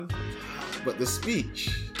But the speech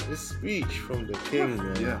from the king,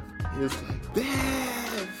 man, he was like,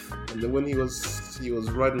 "Death!" And then when he was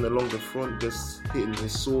riding along the front, just hitting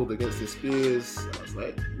his sword against the spears, I was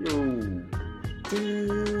like, "Yo."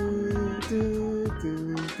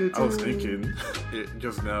 I was thinking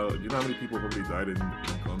just now, you know how many people probably died in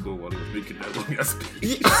Gondor while he was making that long ass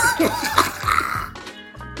speech?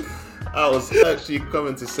 I was actually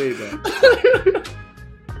coming to say that.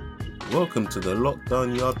 Welcome to the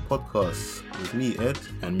Lockdown Yard podcast with me, Ed.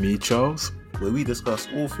 And me, Charles. Where we discuss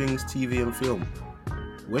all things TV and film.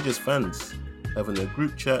 We're just fans, having a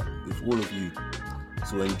group chat with all of you.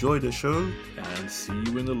 So enjoy the show. And see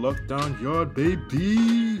you in the Lockdown Yard,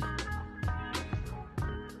 baby!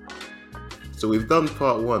 So we've done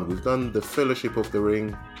part one. We've done the Fellowship of the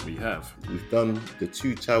Ring. We have. We've done the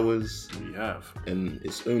Two Towers. We have. And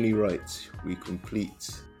it's only right we complete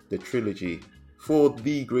the trilogy. For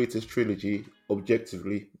the greatest trilogy,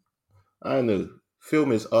 objectively. I know,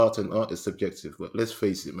 film is art and art is subjective, but let's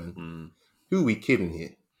face it, man. Who are we kidding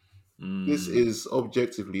here? This is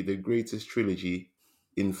objectively the greatest trilogy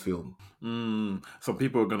in film. Some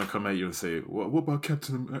people are gonna come at you and say, "What about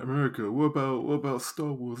Captain America? What about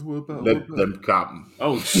Star Wars? What about them come?"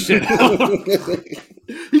 Oh shit!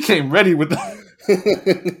 He came ready with that.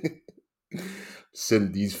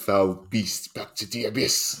 Send these foul beasts back to the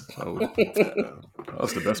abyss. Oh,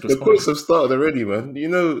 that's the best response. The quotes have started already, man. You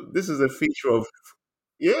know, this is a feature of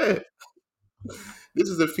This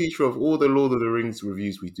is a feature of all the Lord of the Rings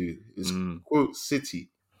reviews we do. It's quote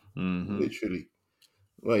city, literally.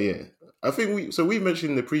 Well, yeah, I think we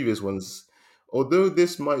mentioned in the previous ones. Although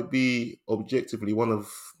this might be objectively one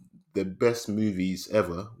of the best movies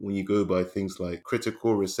ever, when you go by things like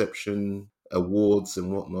critical reception, awards,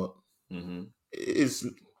 and whatnot, it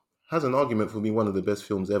has an argument for being one of the best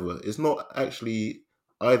films ever. It's not actually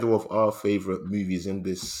either of our favorite movies in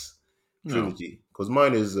this trilogy, because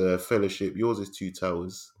mine is Fellowship, yours is Two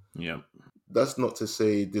Towers. Yeah, that's not to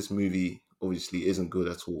say this movie obviously isn't good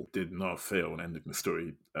at all. Did not fail in ending the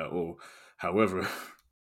story at all. However,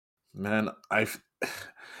 man,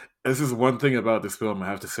 this is one thing about this film I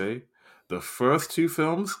have to say. The first two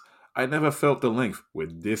films, I never felt the length.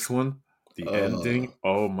 With this one, the ending,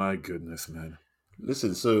 oh my goodness, man.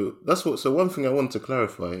 Listen, so one thing I want to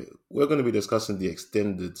clarify, we're going to be discussing the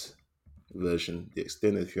extended version, the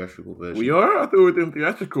extended theatrical version. We are? I thought we were doing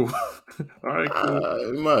theatrical. All right,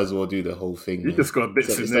 cool. We might as well do the whole thing. You just got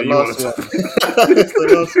bits in there. It's the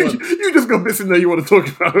last one. You just got bits in there you want to talk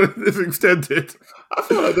about. It's extended. I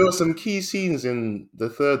feel like there were some key scenes in the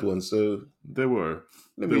third one, so there were.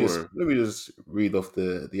 Let me just read off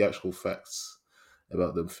the actual facts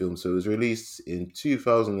about the film. So it was released in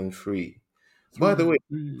 2003. By the way,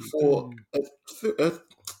 for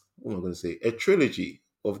a trilogy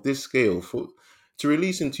of this scale, to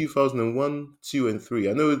release in 2001, 2, and 3.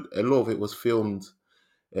 I know a lot of it was filmed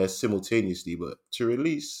simultaneously, but to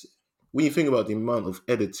release, when you think about the amount of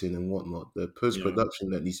editing and whatnot, the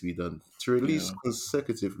post-production that needs to be done, to release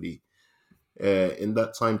consecutively in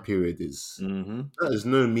that time period that is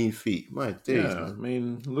no mean feat. My days. Yeah, man. I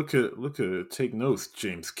mean, look at take notes,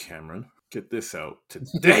 James Cameron. Get this out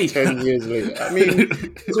today. 10 years later. I mean,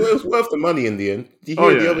 it was worth the money in the end. Did you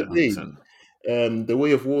hear the other day? The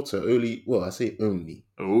Way of Water, I say only.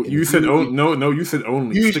 Oh, you said only. No, you said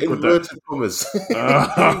only. Huge Stick with inverted commas.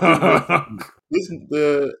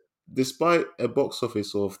 Despite a box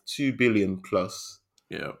office of 2 billion plus,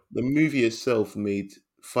 the movie itself made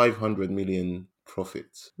 500 million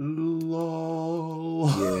profit. Lol.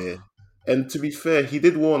 Yeah. And to be fair, he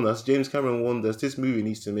did warn us, James Cameron warned us, this movie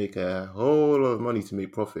needs to make a whole lot of money to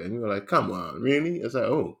make profit. And we were like, come on, really? It's like,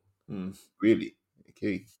 really?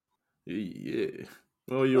 Okay. Yeah.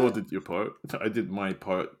 Well, you all did your part. I did my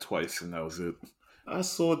part twice, and that was it. I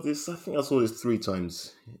think I saw this 3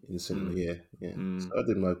 times in cinema, yeah. So I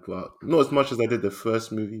did my part. Not as much as I did the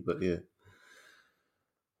first movie, but yeah.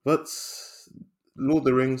 But Lord of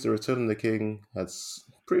the Rings, The Return of the King has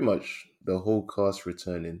pretty much the whole cast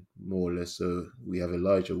returning, more or less. So we have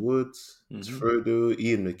Elijah Wood, Frodo,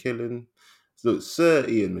 Ian McKellen. So Sir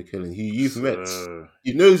Ian McKellen, who you've met,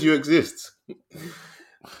 he knows you exist.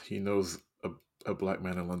 He knows a black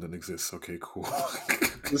man in London exists. Okay, cool.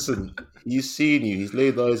 Listen, he's seen you. He's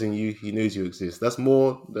laid eyes on you. He knows you exist. That's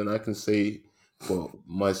more than I can say for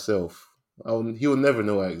myself. He will never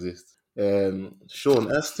know I exist.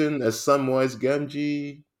 Sean Astin as Samwise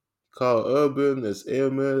Gamgee. Karl Urban as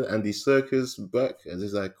Eomer, Andy Serkis back as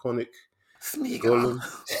his iconic Gollum.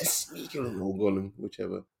 Smeagol or Gollum,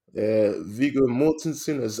 whichever. Viggo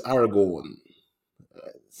Mortensen as Aragorn.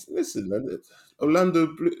 Listen, man, Orlando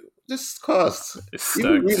Bloom. This cast. It's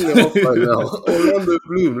Even stacked. reading them off right now. Orlando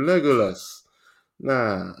Bloom, Legolas.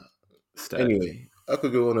 Nah. Stacked. Anyway, I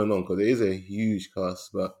could go on and on because it is a huge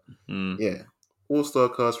cast, but yeah. All-star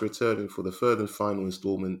cast returning for the third and final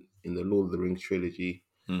installment in the Lord of the Rings trilogy.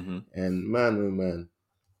 Mm-hmm. And man, oh man,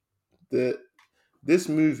 this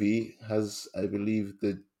movie has, I believe,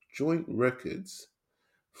 the joint records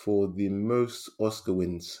for the most Oscar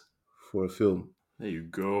wins for a film. There you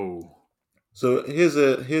go. So here's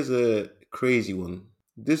a crazy one.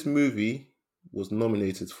 This movie was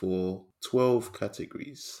nominated for 12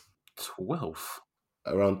 categories. 12.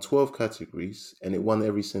 Around 12 categories, and it won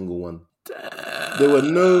every single one. Damn. There were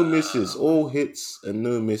no misses, all hits and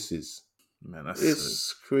no misses. Man, that's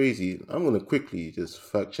It's crazy. I'm going to quickly just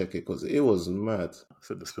fact check it because it was mad.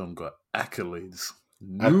 So this film got accolades.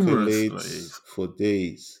 Numerous Accolades for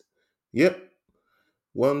days. Yep.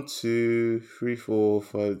 1, 2, 3, 4,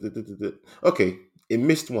 5. Okay, it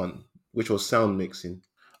missed one, which was sound mixing.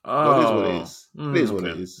 But it is what it is. It is what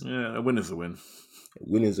it is. Yeah, a win is a win. A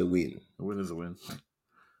win is a win. A win is a win.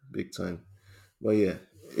 Big time. But yeah,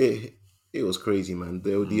 it was crazy, man.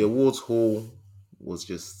 The awards hall was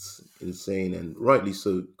just insane, and rightly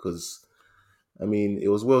so, because I mean it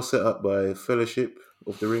was well set up by Fellowship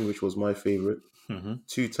of the Ring, which was my favorite. Mm-hmm.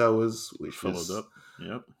 Two Towers, which followed up.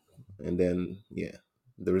 Yep. And then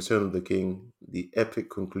The Return of the King, the epic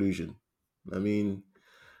conclusion. I mean,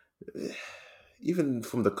 even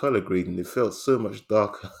from the color grading, it felt so much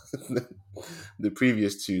darker than the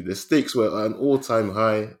previous two. The stakes were at an all-time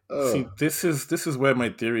high. Oh. See, this is where my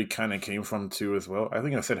theory kind of came from too, as well. I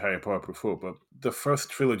think I said Harry Potter before, but the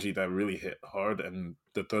first trilogy that really hit hard, and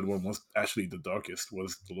the third one was actually the darkest,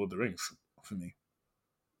 was The Lord of the Rings for me.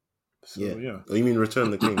 So, yeah. Oh, you mean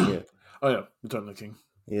Return of the King? Yeah. Oh yeah, Return of the King.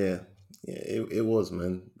 Yeah. It was,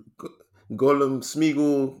 man. Gollum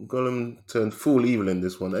turned full evil in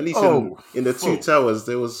this one. At least in the Two Towers,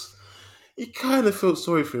 you kind of felt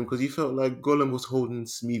sorry for him because you felt like Gollum was holding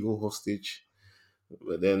Smeagol hostage.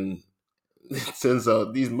 But then it turns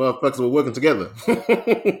out these motherfuckers were working together.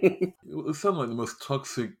 It sounded like the most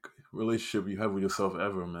toxic relationship you have with yourself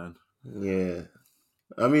ever, man. Yeah.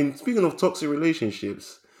 I mean, speaking of toxic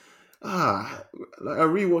relationships, I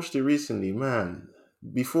rewatched it recently, man.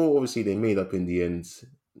 Before, obviously, they made up in the end,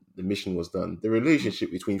 the mission was done. The relationship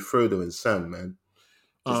between Frodo and Sam, man,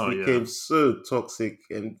 just became so toxic,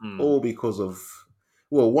 and all because of,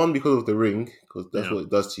 well, one, because of the ring, because that's what it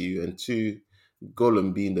does to you, and two,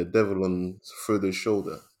 Gollum being the devil on Frodo's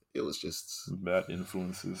shoulder. It was just bad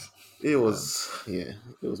influences. It was it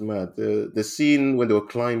was mad. The scene when they were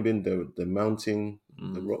climbing the mountain,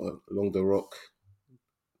 the rock, along the rock.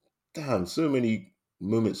 Damn, so many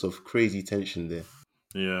moments of crazy tension there.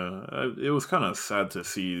 Yeah, it was kind of sad to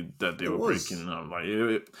see that they were breaking up. Like,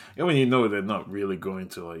 when you know they're not really going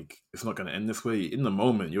to, like, it's not going to end this way. In the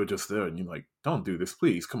moment, you're just there and you're like, don't do this,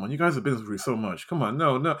 please. Come on, you guys have been through so much. Come on,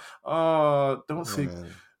 no. Don't say,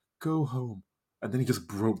 go home. And then he just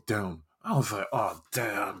broke down. I was like, oh,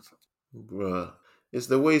 damn. Bruh. It's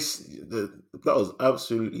the way, that was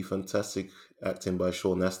absolutely fantastic acting by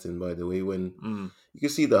Sean Astin, by the way, when you can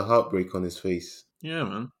see the heartbreak on his face. Yeah,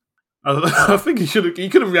 man. I think he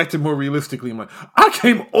could have reacted more realistically. I'm like, I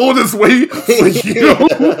came all this way for you.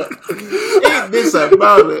 Ain't this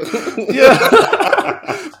about it?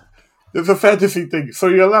 Yeah. It's a fantasy thing. So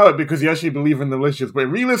you allow it because you actually believe in the relationships. But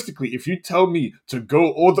realistically, if you tell me to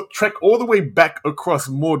go trek all the way back across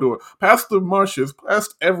Mordor, past the marshes,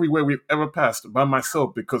 past everywhere we've ever passed by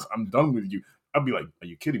myself because I'm done with you, I'd be like, are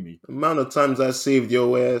you kidding me? The amount of times I saved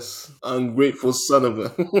your ass, ungrateful son of a...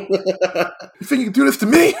 You think you can do this to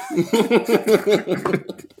me?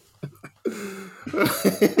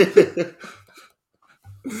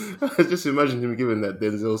 I just imagine him giving that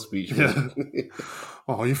Denzel speech. Yeah.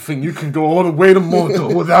 Oh, you think you can go all the way to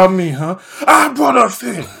Mordor without me, huh? I brought us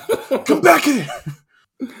here. Come back here.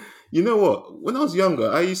 You know what? When I was younger,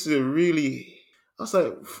 I used to really... I was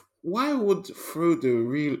like, why would Frodo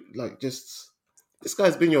really... Like, just... This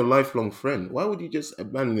guy's been your lifelong friend. Why would you just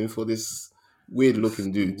abandon him for this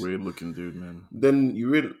weird-looking dude? Weird-looking dude, man. Then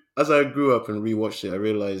as I grew up and rewatched it, I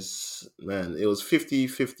realized, man, it was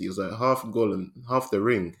 50-50. It was like half Gollum, half the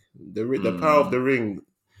ring. The power of the ring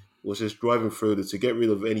was just driving Frodo to get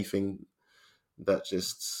rid of anything that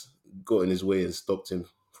just got in his way and stopped him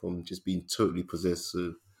from just being totally possessed.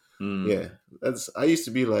 So, yeah, I used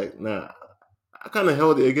to be like, nah, I kind of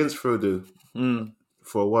held it against Frodo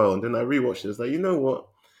for a while, and then I rewatched it. It's like, you know what?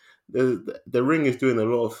 The ring is doing a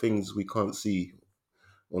lot of things we can't see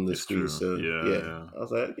on the screen. True. So yeah, I was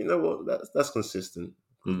like, you know what? That's consistent.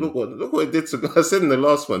 Look what it did to. I said in the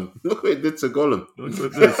last one. Look what it did to Gollum. Look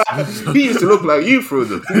at this. He used to look like you,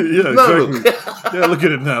 Frodo. Yeah, Now exactly. look. Yeah, look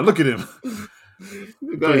at him now. Look at him.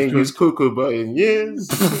 The guy ain't used cocoa butter in years.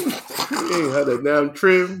 He ain't had a damn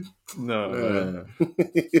trim. No, man.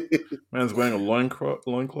 Man's wearing a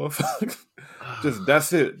loincloth. Just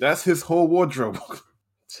that's it. That's his whole wardrobe.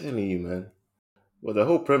 Telling you, man. Well, the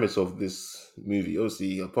whole premise of this movie,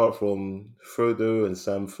 obviously, apart from Frodo and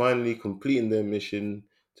Sam finally completing their mission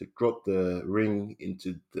to drop the ring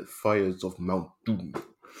into the fires of Mount Doom,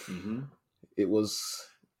 it was,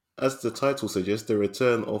 as the title suggests, the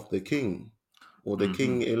return of the king, or the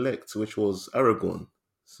king-elect, which was Aragorn.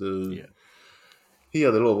 So he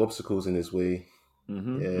had a lot of obstacles in his way.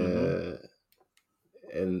 And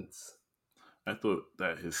I thought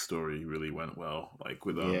that his story really went well, like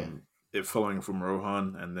with it following from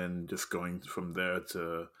Rohan and then just going from there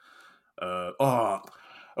to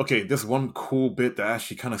okay, there's one cool bit that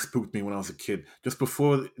actually kind of spooked me when I was a kid. Just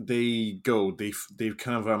before they go, they've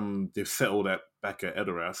kind of they've settled back at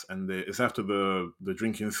Edoras, and it's after the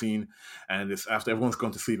drinking scene, and it's after everyone's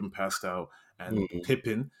gone to sleep and passed out, and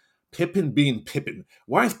Pippin being Pippin.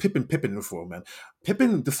 Why is Pippin for, man?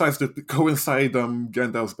 Pippin decides to go inside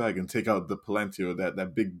Gandalf's bag and take out the Palantir,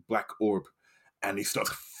 that big black orb, and he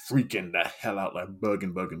starts freaking the hell out, like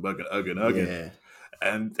bugging. yeah.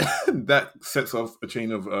 And that sets off a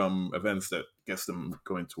chain of events that gets them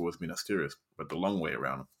going towards Minas Tirith, but the long way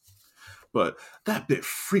around. But that bit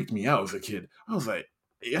freaked me out as a kid. I was like,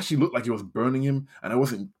 it actually looked like it was burning him, and I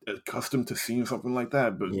wasn't accustomed to seeing something like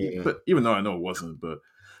that. But even though I know it wasn't, but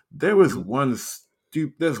there was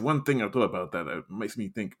there's one thing I thought about that makes me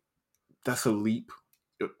think that's a leap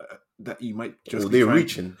that you might just be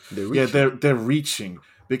reaching. They're reaching. Yeah, they're reaching,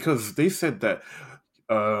 because they said that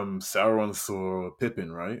Sauron saw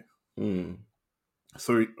Pippin, right?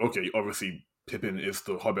 So okay, obviously Pippin is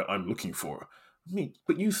the hobbit I'm looking for. I mean,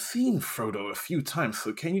 but you've seen Frodo a few times,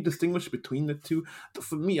 so can you distinguish between the two?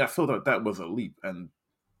 For me, I felt like that was a leap, and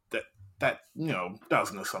that that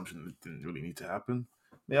was an assumption that didn't really need to happen.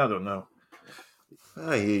 Yeah, I don't know.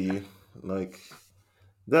 I hear you. Like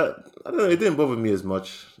that, I don't know. It didn't bother me as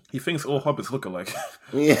much. He thinks all hobbits look alike.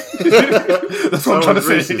 Yeah, that's what I'm trying to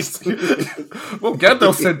say. Well,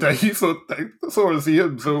 Gandalf said that he saw to see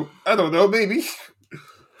him, so I don't know. Maybe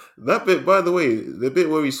that bit. By the way, the bit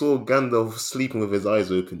where we saw Gandalf sleeping with his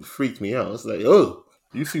eyes open freaked me out. I was like, oh.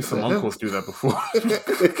 You see some uncles do that before.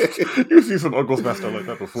 You see some uncles messed up like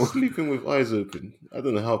that before. Sleeping with eyes open. I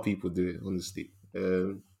don't know how people do it, honestly.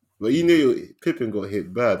 But you knew Pippin got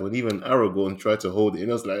hit bad when even Aragorn tried to hold it,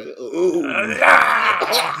 and I was like, oh.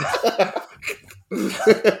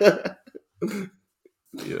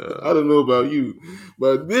 Yeah. I don't know about you,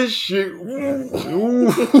 but this shit.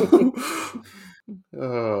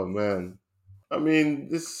 Oh man. I mean,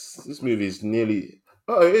 this movie is nearly.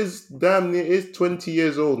 Oh, it is damn near. It's 20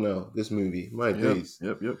 years old now. This movie, my days.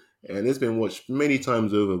 Yep. And it's been watched many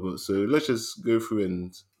times over. But so let's just go through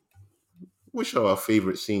and. Which are our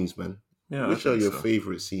favorite scenes, man? Yeah, which are your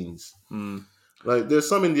favorite scenes? Like, there's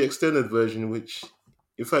some in the extended version, which,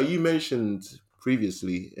 in fact, you mentioned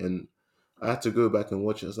previously, and I had to go back and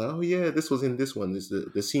watch it. I was like, oh yeah, this was in this one. It's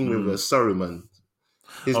the scene with Saruman,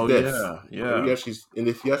 his death. Yeah. We actually, in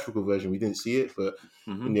the theatrical version, we didn't see it, but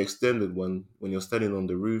in the extended one, when you're standing on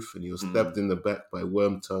the roof and you're stabbed in the back by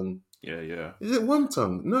Wormtongue. Yeah. Is it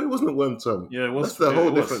Wormtongue? No, it wasn't Wormtongue. Yeah, it was. That's the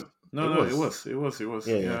whole different. It was.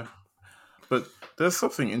 Yeah. But there's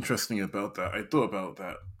something interesting about that. I thought about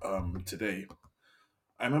that today.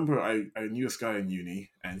 I remember I knew this guy in uni,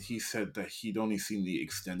 and he said that he'd only seen the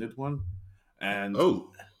extended one, and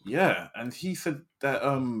and he said that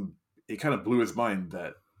it kind of blew his mind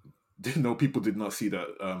that people did not see that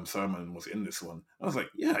Saruman was in this one. I was like,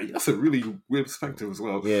 yeah, that's a really weird perspective as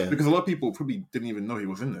well. Yeah, because a lot of people probably didn't even know he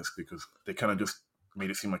was in this because they kind of just made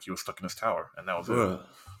it seem like he was stuck in his tower, and that was it.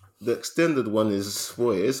 The extended one is,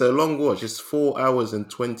 it's a long watch. It's 4 hours and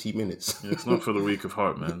 20 minutes. It's not for the weak of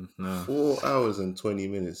heart, man. No. 4 hours and 20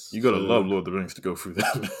 minutes. You gotta love Lord of the Rings to go through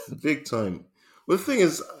that, man. Big time. But the thing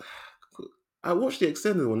is, I watched the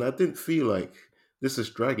extended one. I didn't feel like this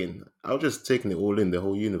is dragging. I was just taking it all in, the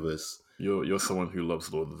whole universe. You're someone who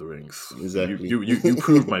loves Lord of the Rings. Exactly. You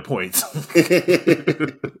proved my point.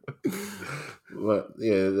 But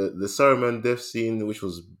yeah, the Saruman death scene, which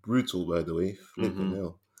was brutal, by the way. Flipping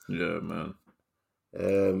hell. Yeah, man.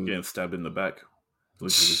 Getting stabbed in the back.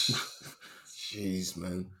 Jeez,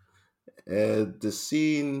 man. The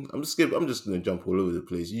scene, I'm just gonna jump all over the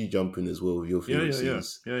place. You jump in as well with your favorite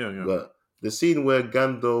scenes. Yeah. But the scene where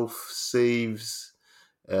Gandalf saves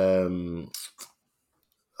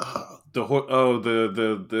The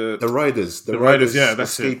riders. The riders, yeah,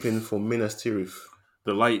 that's escaping from Minas Tirith.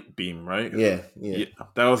 The light beam, right? Yeah.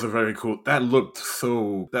 That was a very cool. That looked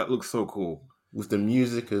so cool. With the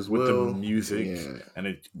music as well. With the music,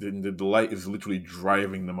 and the light is literally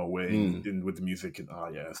driving them away with the music. And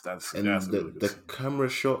that's really good. The camera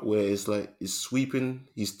shot where it's like it's sweeping,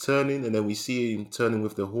 he's turning, and then we see him turning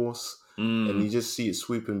with the horse, and you just see it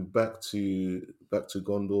sweeping back to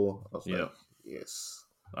Gondor. I was like, yes.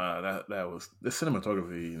 That was the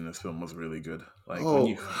cinematography in this film was really good. Like when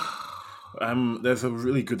you. There's a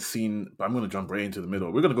really good scene, but I'm going to jump right into the middle.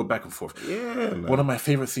 We're going to go back and forth. Yeah, man. One of my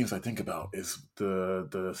favorite scenes I think about is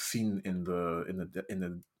the scene in the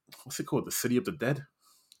what's it called? The City of the Dead.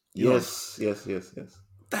 Yes.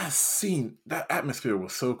 That scene, that atmosphere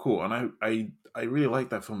was so cool, and I really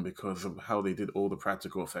like that film because of how they did all the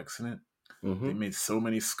practical effects in it. Mm-hmm. They made so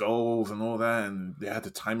many skulls and all that, and they had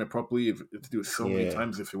to time it properly. To do it so many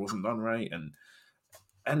times if it wasn't done right,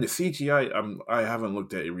 and the CGI, I haven't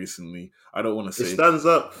looked at it recently. I don't want to say it stands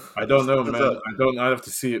up. I don't know, man. I have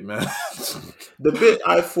to see it, man. The bit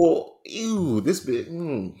I thought, ew, this bit.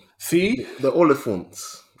 See the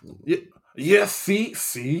Oliphants. Yeah.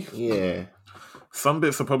 See. Yeah. Some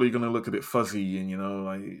bits are probably going to look a bit fuzzy, and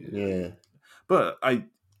Yeah. But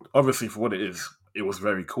obviously for what it is, it was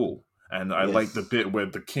very cool. And I like the bit where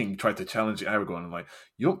the king tried to challenge Aragorn and like,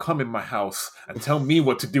 you don't come in my house and tell me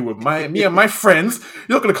what to do with me and my friends.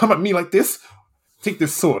 You're not going to come at me like this. Take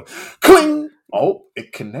this sword. Cling! Oh,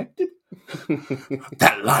 it connected?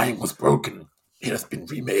 That line was broken. It has been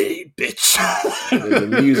remade, bitch. The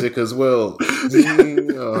music as well.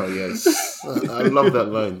 Oh, yes. I love that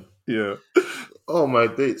line. Yeah. Oh, my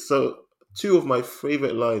day. So, two of my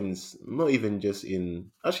favorite lines, not even just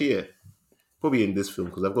in... Actually, yeah. Probably in this film,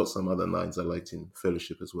 because I've got some other lines I liked in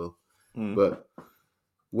Fellowship as well. But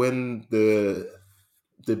when the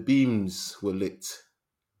beams were lit...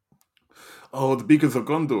 Oh, the beacons of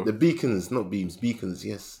Gondor. The beacons, not beams, beacons,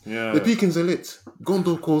 yes. Yeah. The beacons are lit.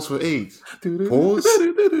 Gondor calls for aid. Pause.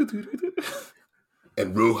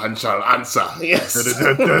 And Rohan shall answer. Yes. Let's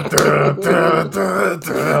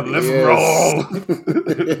roll.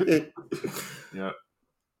 Yeah.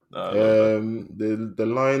 The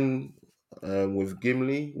line with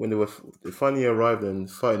Gimli, when they finally arrived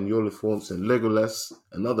and fighting the Oliphants and Legolas,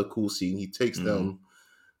 another cool scene, he takes down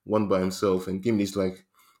one by himself and Gimli's like,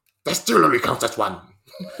 that still only counts as one.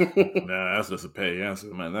 Nah, that's just a pay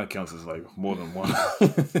answer, man. That counts as like more than one.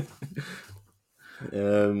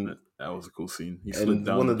 That was a cool scene. He slid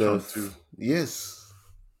down the trunk too. Yes,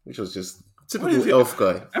 which was just typical elf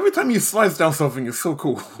guy. Every time he slides down something, it's so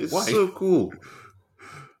cool. It's Why? so cool.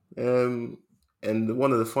 And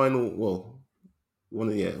one of the final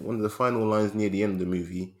lines near the end of the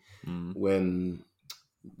movie, when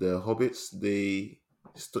the hobbits they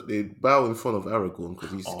bow in front of Aragorn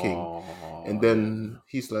because he's king, and then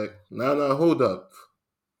he's like, "No, hold up,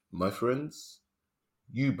 my friends,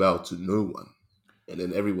 you bow to no one," and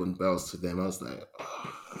then everyone bows to them. I was like,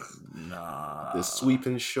 the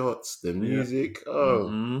sweeping shots, the music,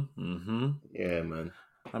 yeah, man.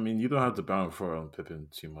 I mean, you don't have to bow in front of Pippin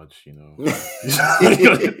too much,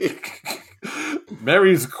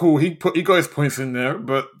 Merry's cool. He got his points in there,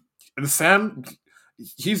 but Sam,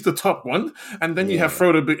 he's the top one, and then you have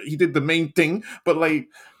Frodo. But he did the main thing, but like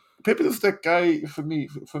Pippin is that guy for me.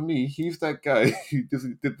 He's that guy who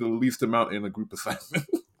did the least amount in a group assignment.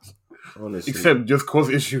 Honestly, except just cause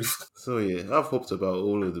issues. So yeah, I've hopped about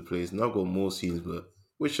all over the place, and I've got more scenes. But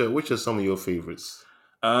which are some of your favorites?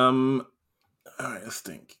 All right, let's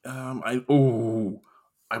think.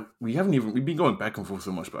 We've been going back and forth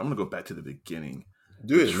so much, but I'm gonna go back to the beginning.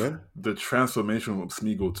 Man. The transformation from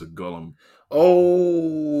Smeagol to Gollum.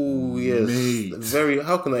 Oh yes,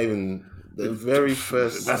 how can I even? The very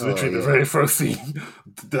first. That's literally the very first scene.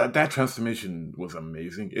 That transformation was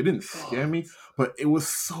amazing. It didn't scare me, but it was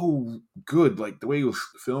so good. Like the way it was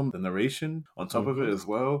filmed, the narration on top of it as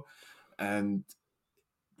well, and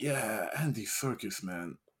yeah, Andy Serkis,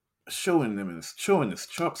 man. Showing his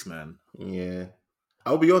chops, man. Yeah.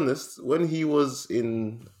 I'll be honest, when he was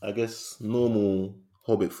in, I guess, normal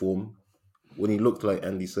Hobbit form, when he looked like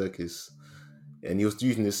Andy Serkis, and he was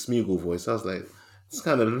using his Smeagol voice, I was like,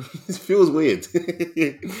 it feels weird.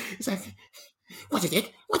 It's like, what is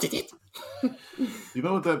it? You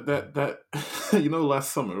know that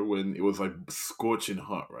last summer when it was like scorching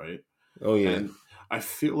hot, right? Oh yeah. And I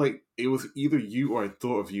feel like it was either you or I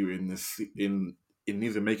thought of you in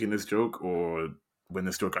either making this joke or when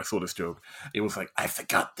I saw this joke, it was like, I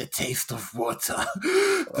forgot the taste of water.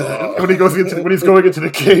 When he's going into the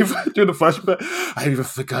cave during the flashback, I even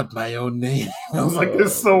forgot my own name. I was like,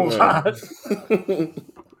 it's so hard.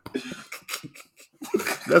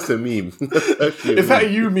 That's a meme. That's actually Is that a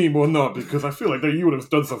meme. you meme or not? Because I feel like that you would have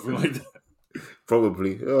done something like that.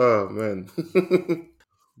 Probably. Oh man.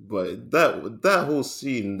 But that whole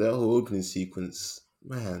scene, that whole opening sequence,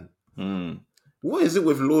 man. What is it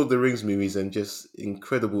with Lord of the Rings movies and just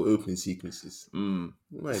incredible opening sequences? The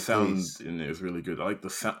My sound days. in it is really good. I like the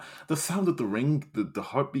sound of the ring, the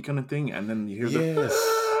heartbeat kind of thing, and then you hear Yes.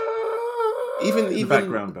 in the Even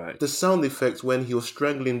background back. the sound effects when he was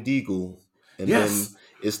strangling Deagle and then Yes.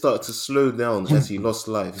 it started to slow down as he lost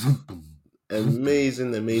life.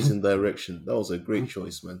 Amazing direction. That was a great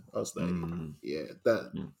choice, man. I was like, yeah,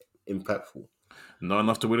 that impactful. Not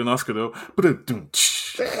enough to win an Oscar though. But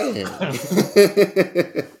Damn.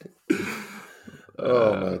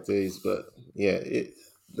 Oh my days, but yeah,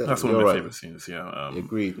 that's one of you're my right. favorite scenes. Yeah.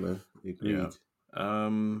 Agreed, man. Yeah. Agreed.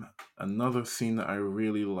 Another scene that I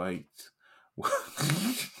really liked.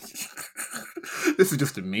 This is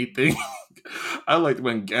just a me thing. I liked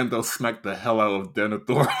when Gandalf smacked the hell out of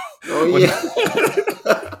Denethor. Oh yeah.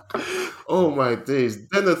 Oh my days,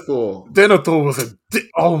 Denethor. Denethor was a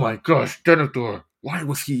oh my gosh, Denethor. Why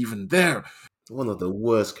was he even there? One of the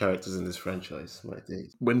worst characters in this franchise, my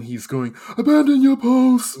days. When he's going, abandon your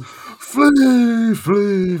post, flee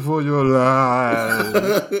for your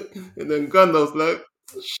life. And then Gandalf's like,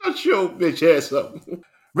 shut your bitch ass up.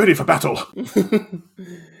 Ready for battle.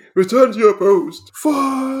 Return to your post.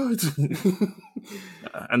 Fight.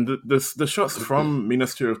 And the shots from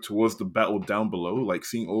Minas Tirith towards the battle down below, like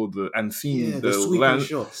seeing all The sweeping land,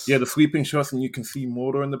 shots. the sweeping shots, and you can see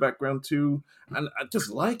Mordor in the background too. And I just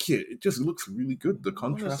like it. It just looks really good. The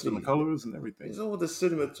contrast and the colors and everything. It's all the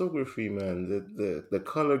cinematography, man. The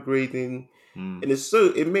color grading, and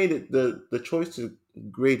it made it the choice to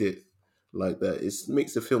grade it like that. It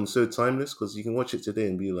makes the film so timeless because you can watch it today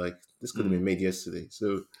and be like, this could have been made yesterday.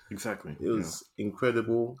 So exactly, it was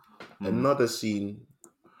incredible. Another scene.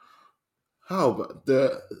 How about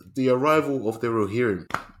the arrival of the Rohirrim?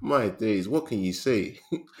 My days, what can you say?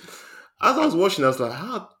 As I was watching, I was like,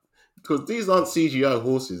 how? Because these aren't CGI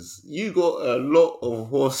horses. You got a lot of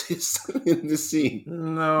horses in the scene.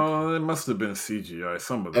 No, it must have been CGI.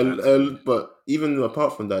 Some of that. But even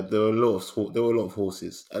apart from that, there were a lot of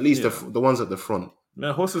horses. At least the ones at the front.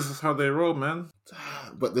 Man, horses is how they roll, man.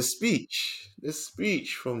 But the speech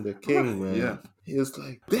from the king, man. He was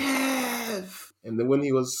like, death. And then when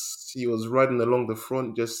he was riding along the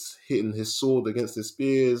front, just hitting his sword against the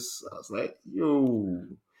spears, I was like, yo.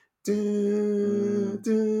 I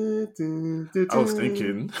was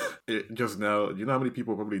thinking just now, you know how many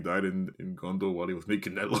people probably died in Gondor while he was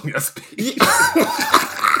making that long ass speech?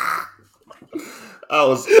 I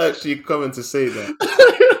was actually coming to say that.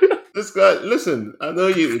 This guy, listen, I know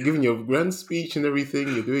you're giving your grand speech and everything,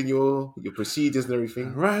 you're doing your procedures and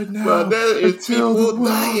everything. Right now, but there is people the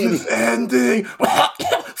dying. Is ending.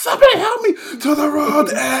 Somebody help me till the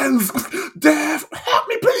road ends. Death, help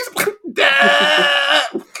me, please.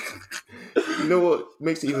 Death. You know what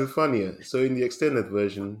makes it even funnier? So in the extended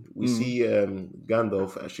version, we see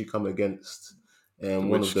Gandalf actually come against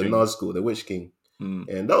one of the Nazgûl, the Witch King.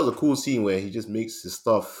 And that was a cool scene where he just makes his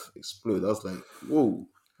stuff explode. I was like, whoa,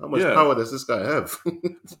 how much power does this guy have?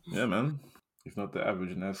 Yeah, man. He's not the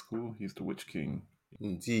average Nazgûl. He's the Witch King.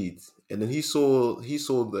 Indeed. And then he saw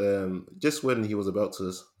just when he was about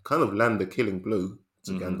to kind of land the killing blow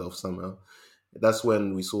to Gandalf somehow. That's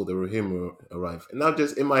when we saw the Rohirrim arrive. And now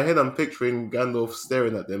just in my head, I'm picturing Gandalf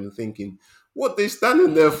staring at them and thinking, what they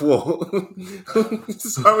standing there for?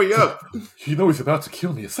 Just hurry up. You know he's about to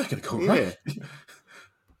kill me a second ago, right?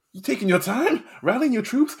 You taking your time? Rallying your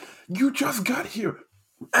troops? You just got here.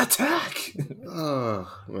 Attack! Oh,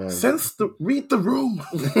 man. Read the room.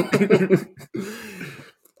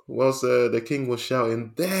 Whilst the king was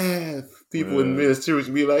shouting, death! People in Minas Tirith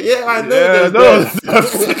would be like, yeah, I know there's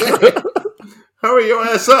death. Hurry your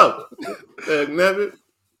ass up. Nabbit.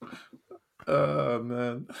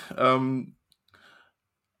 Man.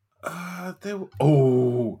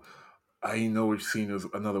 I know which scene is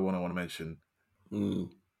another one I want to mention.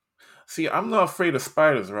 See, I'm not afraid of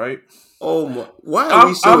spiders, right? Oh my! Why are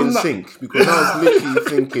we so in sync? Because I was literally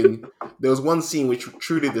thinking there was one scene which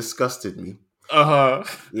truly disgusted me.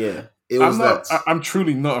 Yeah, it was I'm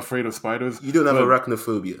truly not afraid of spiders. You don't have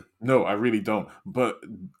arachnophobia. No, I really don't. But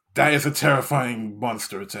that is a terrifying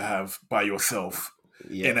monster to have by yourself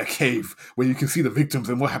in a cave where you can see the victims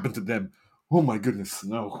and what happened to them. Oh my goodness,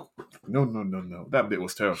 no. That bit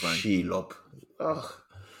was terrifying. Shelob.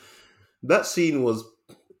 That scene was,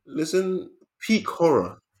 peak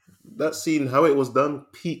horror. That scene, how it was done,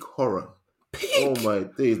 peak horror. Oh my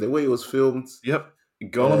days, the way it was filmed. Yep.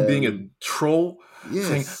 Gollum being a troll,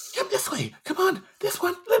 saying, "Come this way, come on, this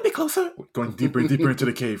one, let me closer. Going deeper and deeper into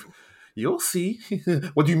the cave. You'll see.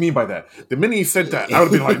 What do you mean by that? The minute he said that, I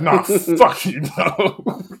would have been like, nah, fuck you.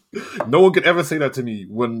 No one could ever say that to me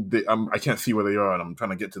when I can't see where they are and I'm trying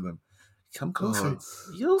to get to them. Come closer. God.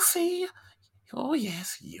 You'll see. Oh,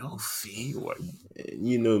 yes, you'll see.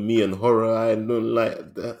 You know me and horror, I don't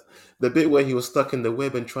like that. The bit where he was stuck in the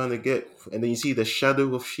web and trying to get, and then you see the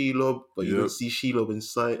shadow of Shelob, but you don't see Shelob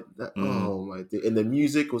inside. Oh my God. And the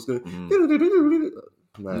music was going.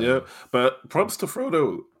 Man. Yeah, but props to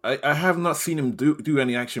Frodo. I have not seen him do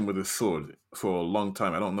any action with his sword for a long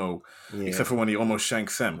time. I don't know, except for when he almost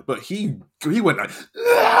shanked Sam. But he went like,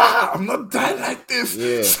 I'm not dying like this.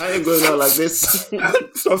 Yeah, I ain't going out like this.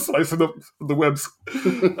 Start slicing up the webs.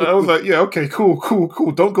 I was like, yeah, okay, cool.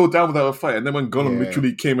 Don't go down without a fight. And then when Gollum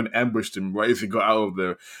literally came and ambushed him right as he got out of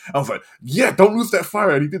there, I was like, yeah, don't lose that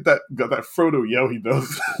fire. And he did that Frodo yell he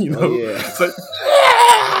does. It's like,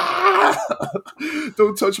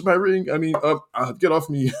 don't touch my ring. I mean, get off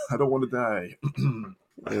me. I don't want to die.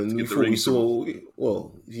 And you thought you saw,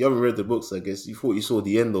 well, if you haven't read the books, I guess, you thought you saw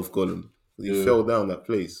the end of Gollum. He fell down that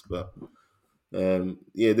place. But,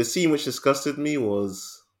 the scene which disgusted me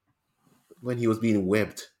was when he was being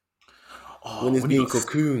webbed. When he's being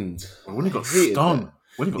cocooned. When he got stung.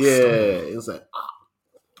 It was like...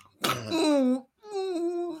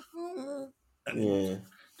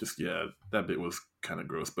 that bit was kind of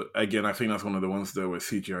gross. But again, I think that's one of the ones though where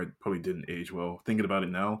CGI probably didn't age well. Thinking about it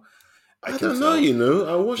now, I don't know.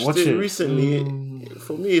 I watched it recently.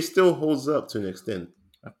 For me, it still holds up to an extent.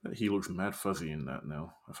 He looks mad fuzzy in that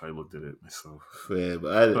now. If I looked at it myself, fair,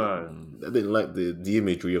 but I didn't like the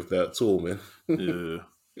imagery of that at all, man. Yeah,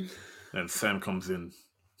 and Sam comes in.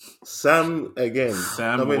 Sam again.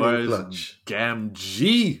 Samwise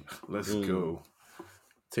Gamgee. Let's go.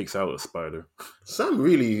 Takes out a spider. Sam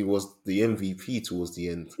really was the MVP towards the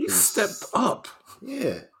end. He stepped up.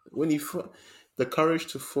 Yeah, when he the courage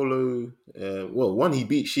to follow. One, he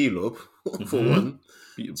beat Shelob for one.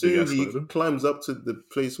 Two, he climbs up to the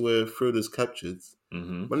place where Frodo's captured.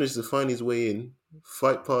 Manages to find his way in,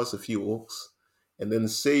 fight past a few orcs, and then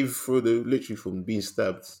save Frodo literally from being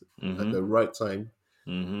stabbed at the right time.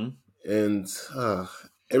 And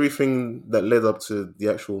everything that led up to the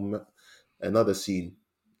actual another scene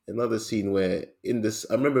where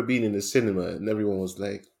I remember being in the cinema and everyone was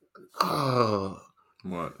like,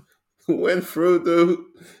 what? When Frodo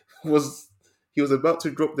was about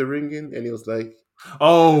to drop the ring in and he was like,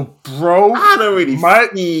 oh, bro, I don't really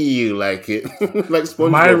feel like it. Like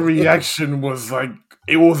SpongeBob. My reaction was like,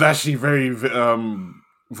 it was actually very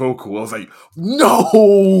vocal. I was like,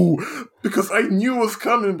 no, because I knew it was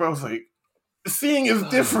coming, but I was like, seeing is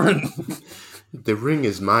different. The ring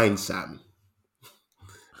is mine, Sam.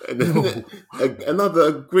 And then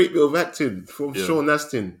another great bit of acting from Sean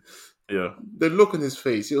Astin. Yeah. The look on his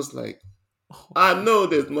face, he was like, I know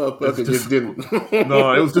this motherfucker just didn't.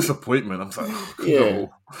 No, it was disappointment. I'm like,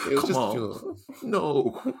 no. It was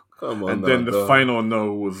no. Come on. And then the final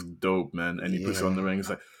no was dope, man. And he puts it on the ring. It's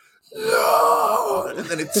like, no. And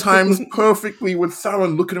then it times perfectly with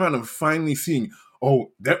Sauron looking around and finally seeing,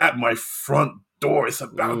 oh, they're at my front door. It's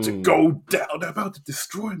about to go down. They're about to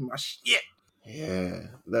destroy my shit. Yeah,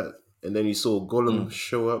 that, and then you saw Gollum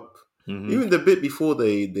show up. Even the bit before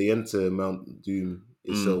they enter Mount Doom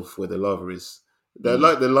itself, where the lava is. I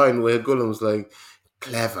like the line where Gollum's like,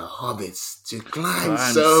 "Clever hobbits to climb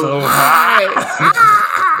so high."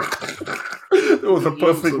 It was a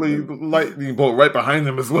perfectly lightning bolt right behind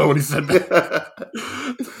him as well when he said that.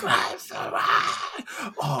 Climb so high.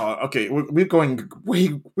 Oh, okay. We're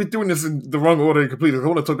doing this in the wrong order completely. I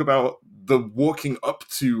want to talk about the walking up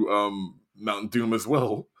to Mount Doom as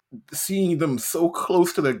well. Seeing them so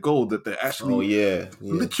close to their goal that they're actually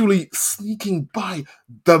literally sneaking by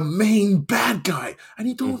the main bad guy, and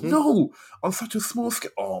you don't know on such a small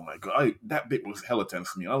scale. Oh my god, that bit was hella tense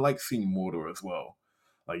for me. I like seeing Mordor as well.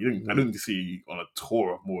 Like I didn't see on a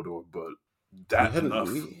tour of Mordor, but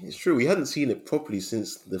it's true. We hadn't seen it properly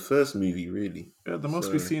since the first movie, really. Yeah, the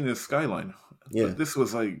most we've seen is Skyline. Yeah, but this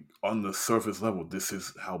was like on the surface level. This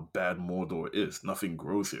is how bad Mordor is. Nothing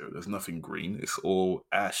grows here. There's nothing green. It's all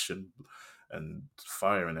ash and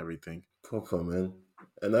fire and everything. Proper, man.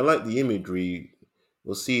 And I like the imagery.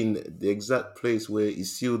 We're seeing the exact place where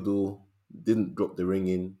Isildur didn't drop the ring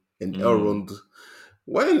in, and Elrond.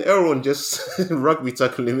 Why didn't Elrond just rugby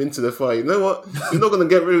tackle him into the fire? You know what? You're not going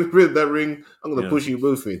to get rid of that ring. I'm going to push you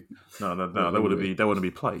both in. No. That wouldn't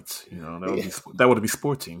be polite. You know, that would be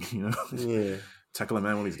sporting. You know, tackle a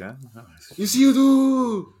man when he's down.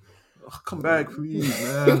 Isildur, come back, please,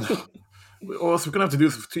 man. Or else we're gonna have to do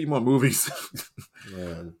this for 2 more movies.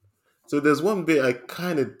 Man. So there's one bit I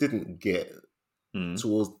kind of didn't get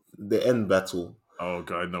towards the end battle. Oh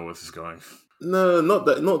god, I know where this is going. No, not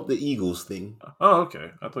the Eagles thing. Oh,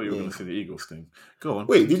 okay. I thought you were going to say the Eagles thing. Go on.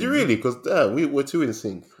 Wait, did you really? Because we're two in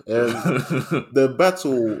sync. The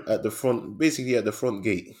battle at the front, basically at the front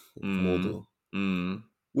gate of Mordor.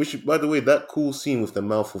 Which, by the way, that cool scene with the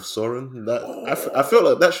mouth of Sauron, I felt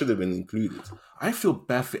like that should have been included. I feel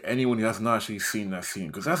bad for anyone who has not actually seen that scene,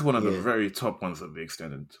 because that's one of the very top ones of the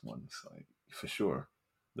extended ones, like, for sure.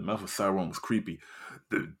 The mouth of Sauron was creepy.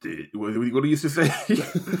 What did he used to say?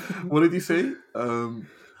 What did he say?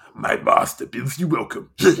 My master bids you welcome.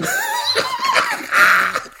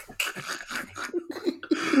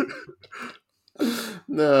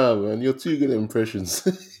 Nah, man, you're too good at impressions.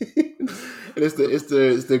 It's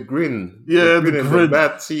the grin. Yeah, the grin. And the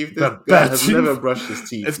bad teeth. This guy has never brushed his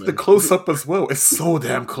teeth. It's the close up as well. It's so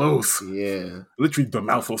damn close. Yeah. Literally, the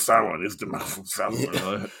mouth of Sauron is the mouth of Sauron.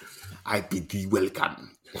 Yeah. I bid thee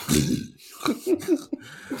welcome.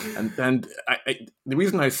 and the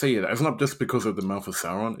reason I say it is not just because of the mouth of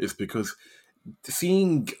Sauron, it's because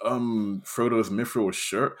seeing Frodo's mithril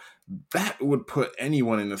shirt, that would put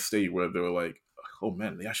anyone in a state where they were like, oh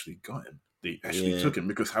man, they actually got him. They actually took him,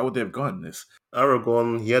 because how would they have gotten this?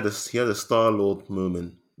 Aragorn, he had a Star-Lord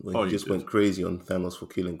moment when he just went crazy on Thanos for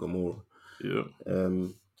killing Gamora. Yeah.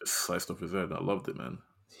 Just sliced off his head. I loved it, man.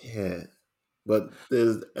 Yeah. But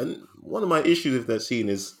one of my issues with that scene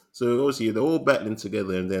is, so obviously they're all battling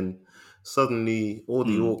together, and then suddenly all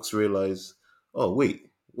the orcs realize, oh wait,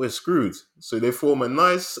 we're screwed. So they form a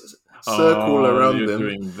nice circle around them.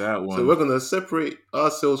 Doing that one. So we're gonna separate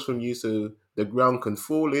ourselves from you, so the ground can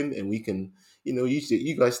fall in, and we can,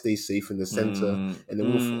 you guys stay safe in the center, and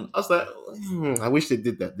then we'll fall. I was like, I wish they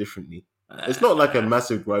did that differently. It's not like a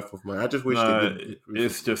massive gripe of mine. I just wish they did.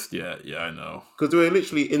 It's just, yeah, I know. Because they were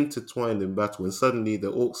literally intertwined in battle, and suddenly the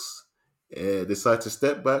orcs decide to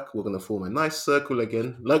step back. We're going to form a nice circle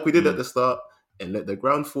again, like we did at the start, and let the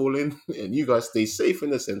ground fall in, and you guys stay safe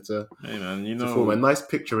in the center. Hey man, to form a nice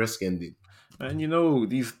picturesque ending. And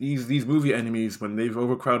these movie enemies, when they've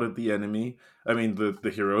overcrowded the enemy, I mean the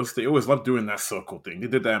heroes, they always love doing that circle thing. They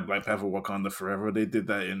did that in Black Panther: Wakanda Forever. They did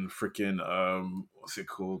that in freaking what's it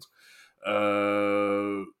called?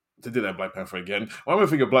 They did that Black Panther again. Why am I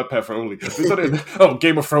thinking Black Panther only?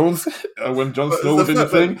 Game of Thrones, when Jon Snow was in the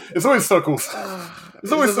thing. It's always circles.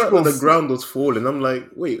 It's always circles. The ground was falling. I'm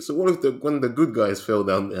like, wait, so what if when the good guys fell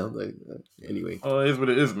down there? I'm like, anyway. Oh, it is what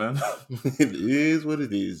it is, man. It is what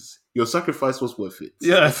it is. Your sacrifice was worth it.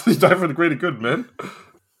 Yeah, you died for the greater good, man.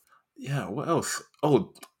 Yeah, what else?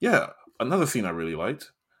 Oh, yeah, another scene I really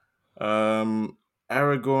liked.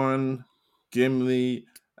 Aragorn, Gimli,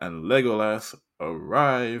 and Legolas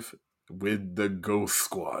arrive with the Ghost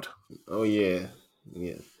Squad. Oh, yeah.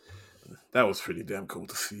 That was pretty damn cool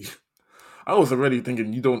to see. I was already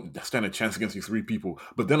thinking you don't stand a chance against these three people,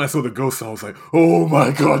 but then I saw the ghosts and I was like, oh my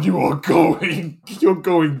god, you're going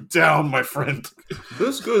down, my friend.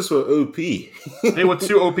 Those ghosts were OP. They were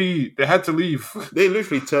too OP. They had to leave. They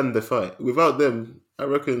literally turned the fight. Without them, I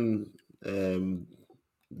reckon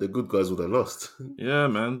the good guys would have lost. Yeah,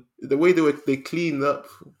 man. The way they cleaned up,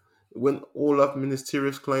 went all up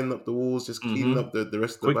Ministerious, climbed up the walls, just cleaning up the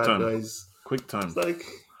rest of the bad guys. Quick time. It's like,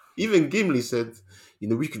 even Gimli said,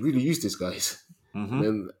 we could really use this, guys. Mm-hmm.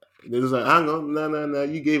 And they was like, hang on, no,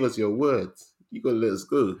 you gave us your word. You got to let us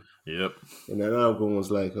go. Yep. And then Aragorn was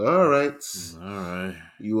like, all right.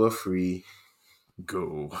 You are free.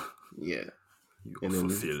 Go. Yeah. You are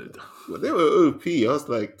fulfilled. Well, they were OP. I was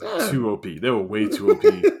like, damn. Too OP. They were way too OP.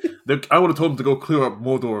 I would have told them to go clear up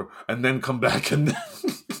Mordor and then come back and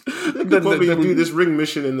they could probably do this ring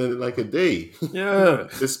mission in like a day. Yeah.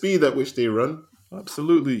 The speed at which they run.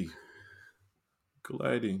 Absolutely.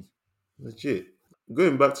 Gliding. Legit.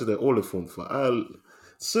 Going back to the Oliphant fight,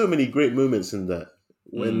 so many great moments in that.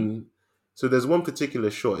 So there's one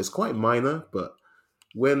particular shot. It's quite minor, but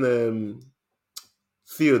when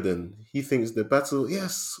Theoden, he thinks the battle,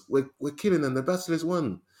 yes, we're killing them. The battle is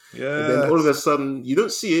won. Yeah. And then all of a sudden, you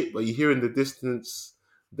don't see it, but you hear in the distance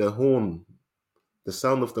the horn, the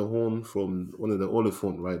sound of the horn from one of the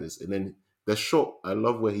Oliphant riders, and then the shot. I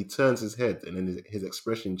love where he turns his head and then his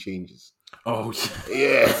expression changes. Oh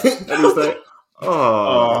yeah, and he's like,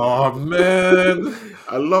 oh man,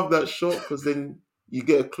 I love that shot because then you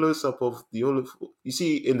get a close up of the Oliphant. You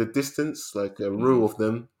see in the distance like a row of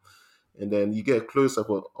them, and then you get a close up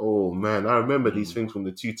of, oh man, I remember these things from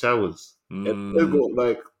the Two Towers. And they've got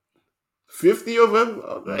like 50 of them.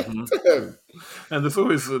 I'm like, damn. And there's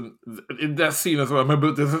always in that scene as well. I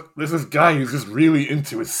remember there's this guy who's just really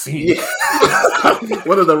into his scene. Yeah.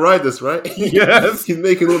 One of the riders, right? Yes. He's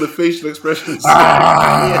making all the facial expressions.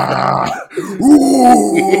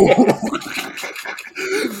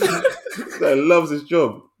 guy loves his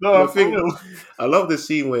job. No, for real. I love the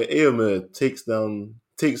scene where Eomer takes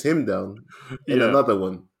him down in Yeah. another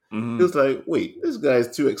one. He Mm-hmm. was like, wait, this guy is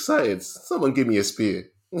too excited. Someone give me a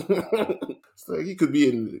spear. It's like he could be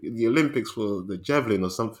in the Olympics for the javelin or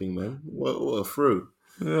something, man. What a throw.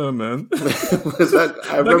 Yeah, man. I That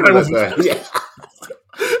remember guy was that guy. Yeah.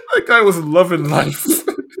 that guy was loving life.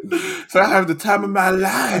 So I have the time of my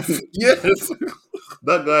life. Yes.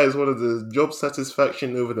 That guy is one of the job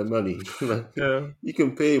satisfaction over the money. Yeah. You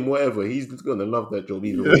can pay him whatever. He's gonna love that job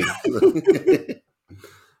either Yeah. way.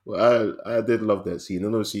 Well, I did love that scene,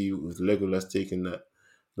 and obviously with Legolas taking that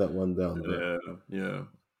one down. But Yeah.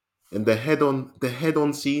 and the head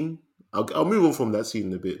on scene. I'll move on from that scene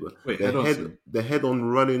in a bit, but Wait, head on scene. the head on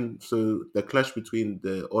running. So the clash between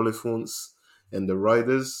the Oliphants and the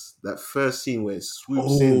riders. That first scene where it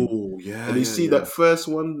swoops in, Oh, yeah, and you yeah, see yeah. that first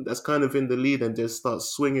one that's kind of in the lead and just starts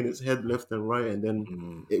swinging its head left and right, and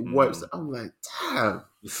then it wipes. I'm like, damn.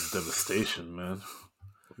 This is devastation, man.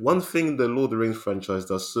 One thing the Lord of the Rings franchise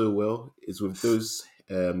does so well is with those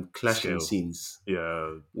clashing Scale. scenes.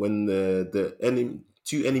 Yeah. When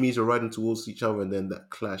two enemies are riding towards each other and then that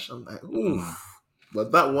clash. I'm like, oof.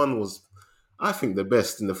 But that one was, I think, the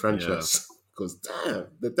best in the franchise. Because damn,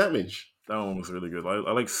 the damage. That one was really good.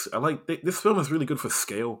 I like this film is really good for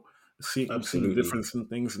scale. Seeing the difference in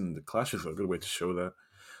things, and the clashes are a good way to show that.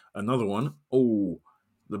 Another one,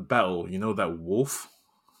 the battle. You know that wolf,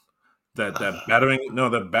 that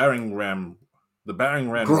battering ram, the battering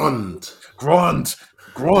ram. Grond.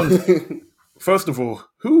 First of all,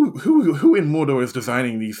 who in Mordor is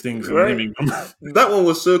designing these things and naming them? That one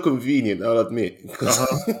was so convenient, I'll admit.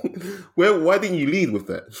 Why didn't you lead with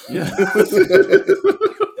that? Yeah.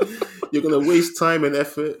 You're gonna waste time and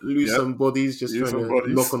effort, lose some bodies just trying to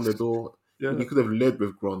knock on the door. Yeah. You could have led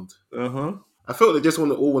with Grond. I felt they just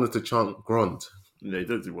all wanted to chant Grond. They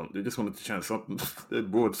just wanted to chant something. They're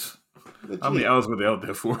bored. How many hours were they out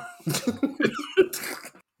there for?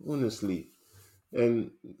 Honestly.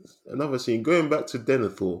 And another scene, going back to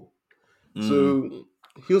Denethor. So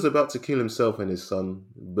he was about to kill himself and his son.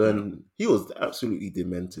 He was absolutely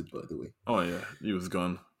demented, by the way. Oh yeah, he was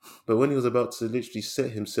gone. But when he was about to literally set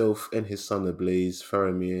himself and his son ablaze,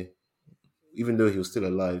 Faramir, even though he was still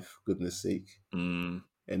alive, goodness sake. And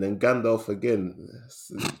then Gandalf again,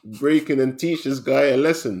 breaking and teach this guy a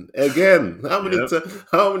lesson again. How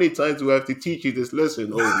many times do I have to teach you this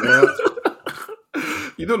lesson? Oh man.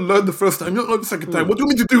 You don't learn the first time, you don't learn the second time. What do you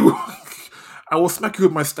want me to do? I will smack you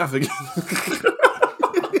with my staff again.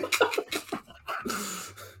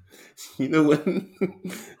 You know when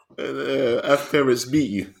parents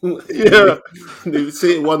beat you, they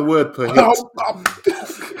say one word per hit.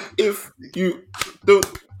 If you don't,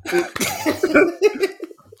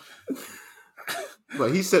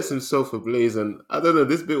 but he sets himself ablaze, and I don't know.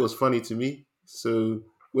 This bit was funny to me. So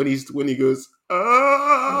when he goes,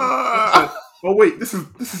 ah. Oh wait, this is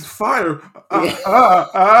fire!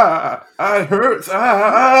 I hurt!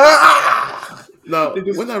 Now,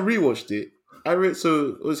 when I rewatched it, I read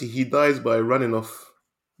so obviously he dies by running off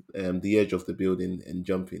the edge of the building and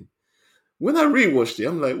jumping. When I rewatched it,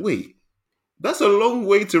 I'm like, wait, that's a long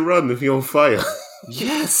way to run if you're on fire.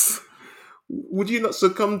 Yes. Would you not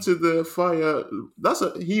succumb to the fire?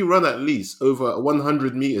 He ran at least over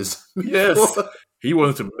 100 meters. Yes. He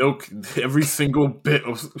wanted to milk every single bit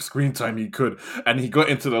of screen time he could, and he got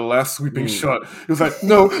into the last sweeping shot. He was like,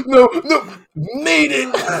 no,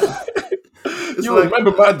 maiden! You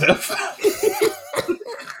remember my death.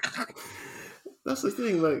 That's the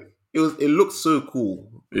thing, like, it looked so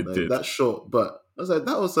cool. It did. That shot, but I was like,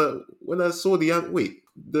 that was when I saw the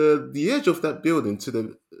edge of that building to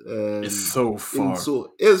the... it's so far.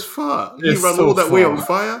 It's far. He ran all that way on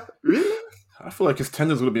fire? Really? I feel like his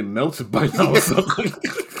tendons would have been melted by now or something.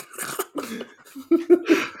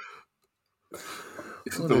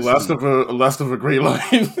 The last of a great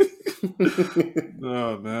line.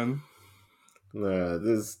 Oh man. Nah,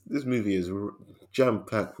 this movie is jam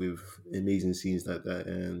packed with amazing scenes like that,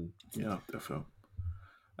 and yeah, definitely.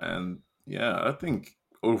 And yeah, I think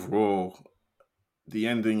overall the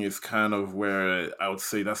ending is kind of where I would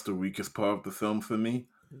say that's the weakest part of the film for me.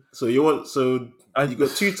 So you got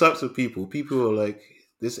two types of people. People who are like,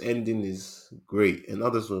 this ending is great, and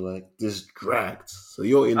others were like, this dragged. So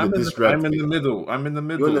you're in this dragged. I'm in the middle. You're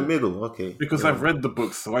in the middle, okay. Because I've read the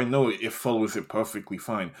book, so I know it follows it perfectly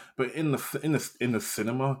fine. But in the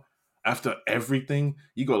cinema, after everything,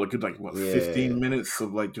 you got a good 15 minutes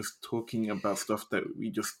of just talking about stuff that we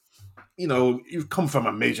just, you've come from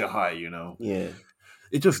a major high, Yeah.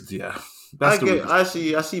 It just I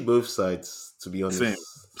see both sides, to be honest. Same.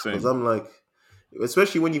 Because I'm like,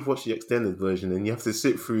 especially when you've watched the extended version and you have to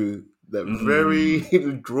sit through That very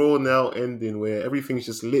drawn out ending where everything's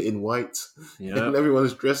just lit in white and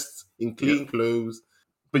everyone's dressed in clean clothes.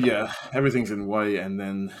 But yeah, everything's in white, and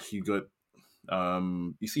then you got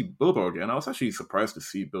you see Bilbo again. I was actually surprised to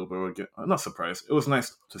see Bilbo again. Not surprised. It was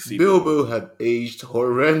nice to see Bilbo had aged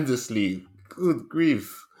horrendously. Good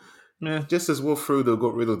grief. Yeah. Just as well Frodo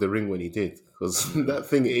got rid of the ring when he did, because that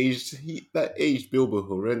thing aged. That aged Bilbo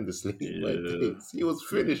horrendously. Yeah. He was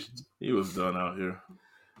finished. He was done out here.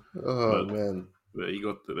 Oh man! But he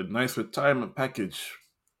got the nice retirement package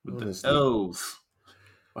with the elves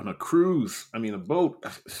on a cruise. I mean, a boat.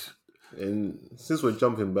 And since we're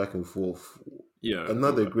jumping back and forth,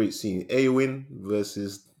 another great scene: Eowyn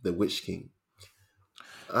versus the Witch King.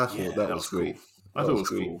 I thought that was great. Cool. I thought it was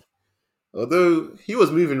cool. Although he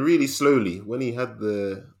was moving really slowly when he had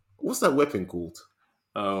what's that weapon called?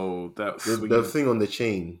 Oh, that's the thing on the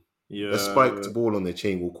chain. Yeah, the spiked ball on the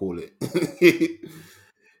chain. We'll call it.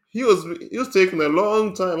 He was taking a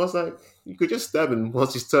long time. I was like, you could just stab him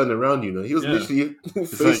once he's turned around. He was literally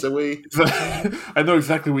face away. I know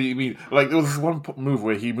exactly what you mean. Like there was this one move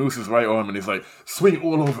where he moves his right arm and he's like, swing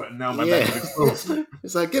all over, and now my back is exposed.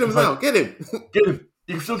 It's like, get him now, get him, get him.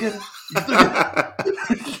 You can still get him. You can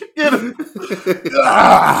still get him.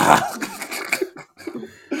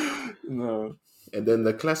 No. And then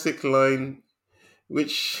the classic line,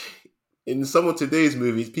 which in some of today's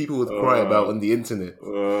movies people would cry about on the internet.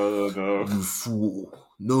 Oh no! You fool!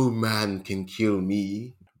 No man can kill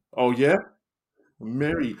me. Oh yeah,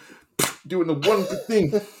 Mary doing the one good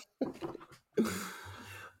thing.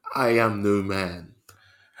 I am no man.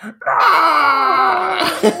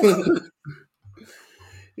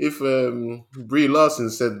 If Brie Larson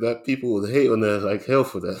said that, people would hate on her like hell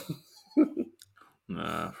for that.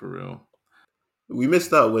 Nah, for real. We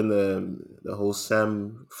missed out when the whole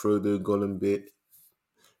Sam, Frodo, Gollum bit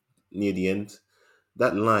near the end.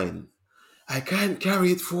 That line, I can't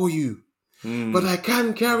carry it for you, but I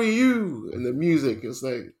can carry you. And the music, it's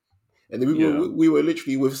like, and we were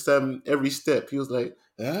literally with Sam every step. He was like,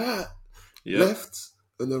 left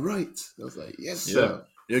and the right. I was like, yes, sir.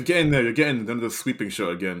 You're getting there. You're getting the sweeping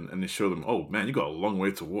shot again, and they show them, oh man, you got a long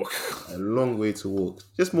way to walk. A long way to walk.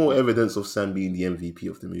 Just more evidence of Sam being the MVP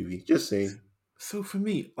of the movie. Just saying. So for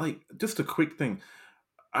me, like, just a quick thing.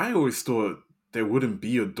 I always thought there wouldn't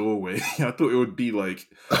be a doorway. I thought it would be like,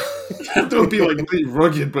 really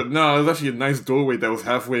rugged, but no, it was actually a nice doorway that was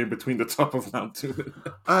halfway in between the top of Mount Doom.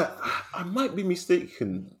 I might be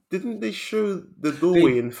mistaken. Didn't they show the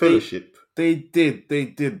doorway in Fellowship? They did,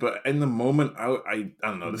 but in the moment, I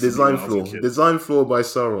don't know. Design flaw by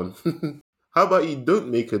Sauron. How about you don't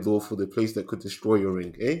make a door for the place that could destroy your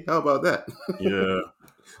ring? How about that? Yeah.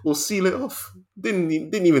 Or seal it off. Didn't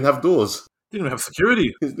even have doors. Didn't even have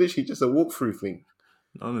security. It's literally just a walkthrough thing.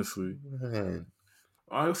 Honestly. Man.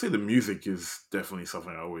 I would say the music is definitely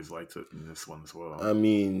something I always liked in this one as well. I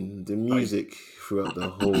mean, the music throughout the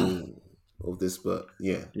whole of this, but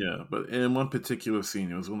yeah. Yeah, but in one particular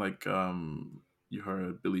scene, it was when you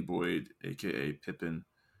heard Billy Boyd, aka Pippin,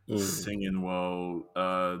 singing while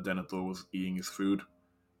Denethor was eating his food,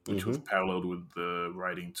 which was paralleled with the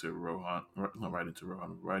writing to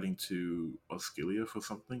Osgiliath for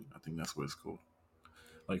something. I think that's what it's called.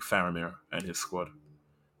 Like Faramir and his squad.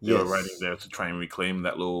 They were riding there to try and reclaim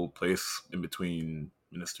that little place in between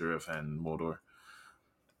Minas Tirith and Mordor.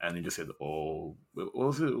 And he just said, "Oh, what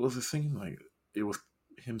was it? What was it singing? Like it was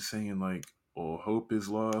him singing like, "Oh, hope is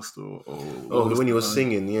lost," or when he was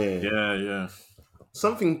singing, yeah.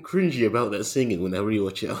 Something cringy about that singing when I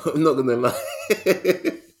rewatch it. I'm not gonna lie.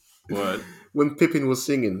 What? When Pippin was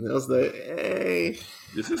singing, I was like, "Hey,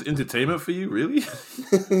 this is entertainment for you, really?"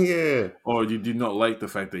 Yeah. Or you did not like the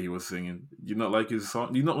fact that he was singing? You not like his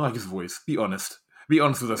song? You not like his voice? Be honest. Be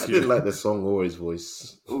honest with us. I didn't like the song or his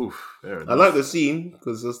voice. Oof. I like the scene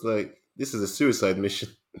because it's like this is a suicide mission.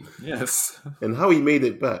 Yes. And how he made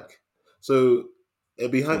it back. So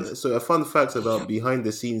a fun fact about behind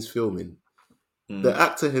the scenes filming: the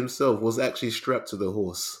actor himself was actually strapped to the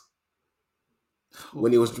horse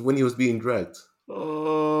when he was being dragged.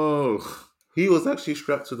 Oh. He was actually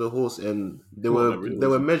strapped to the horse, and there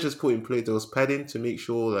were measures put in place. There was padding to make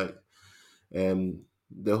sure, like,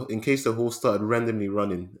 in case the horse started randomly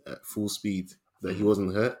running at full speed, that he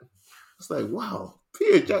wasn't hurt. It's like, wow,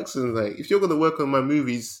 Peter Jackson. Like, if you're gonna work on my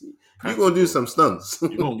movies, you're gonna do some stunts.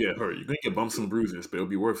 You're gonna get hurt. You're gonna get bumps and bruises, but it'll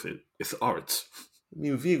be worth it. It's art. I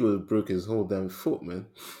mean, Viggo broke his whole damn foot, man.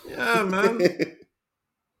 Yeah, man.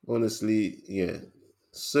 Honestly, yeah.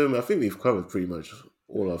 So I think we've covered pretty much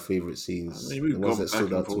all our favorite scenes. I mean, we've the ones gone that back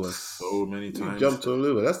stood out and to forth us so many times. We jumped all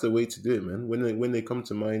over. That's the way to do it, man. When they come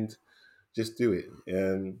to mind, just do it.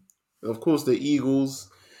 And of course, the Eagles.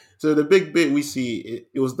 So the big bit we see,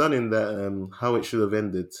 it was done in that How It Should Have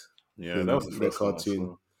Ended Yeah, that was the thing, the first one I cartoon.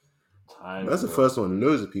 saw. Time That's the ago. first one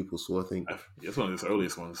loads of people saw, I think. It's one of his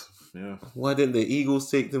earliest ones. Yeah. Why didn't the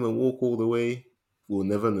Eagles take them and walk all the way? We'll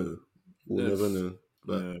never know. We'll never If, know.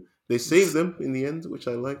 But yeah. they saved them in the end, which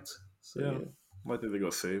I liked. So Yeah. I think they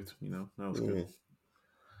got saved, that was good. yeah.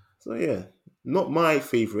 So yeah. Not my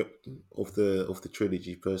favorite of the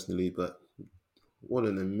trilogy personally, but what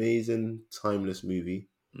an amazing, timeless movie.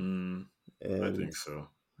 I And think so.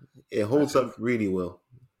 it I holds think up really well.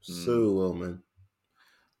 mm, So well, man.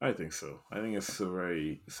 I think so. I think it's a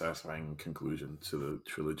very satisfying conclusion to the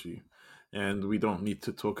trilogy. And we don't need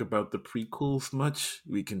to talk about the prequels much.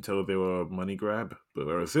 We can tell they were a money grab. But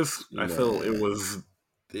whereas this, I felt Nah.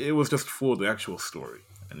 it was just for the actual story.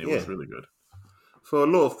 And it Yeah. was really good. For a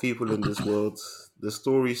lot of people in this world, the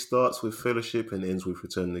story starts with Fellowship and ends with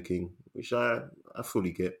Return of the King, which I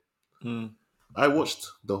fully get. Mm, I watched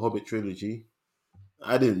the Hobbit trilogy.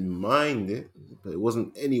 I didn't mind it, but it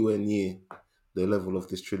wasn't anywhere near the level of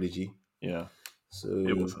this trilogy. yeah. It So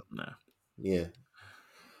wasn't. Nah. yeah,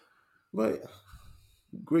 but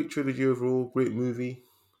great trilogy overall, great movie,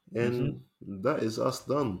 Mm-hmm. and that is us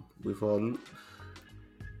done with our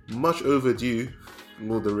much overdue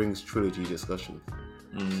Lord of the Rings trilogy discussion.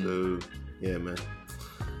 So yeah, man.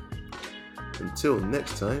 Until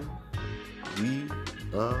next time, we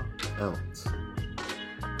are out.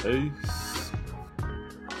 Peace.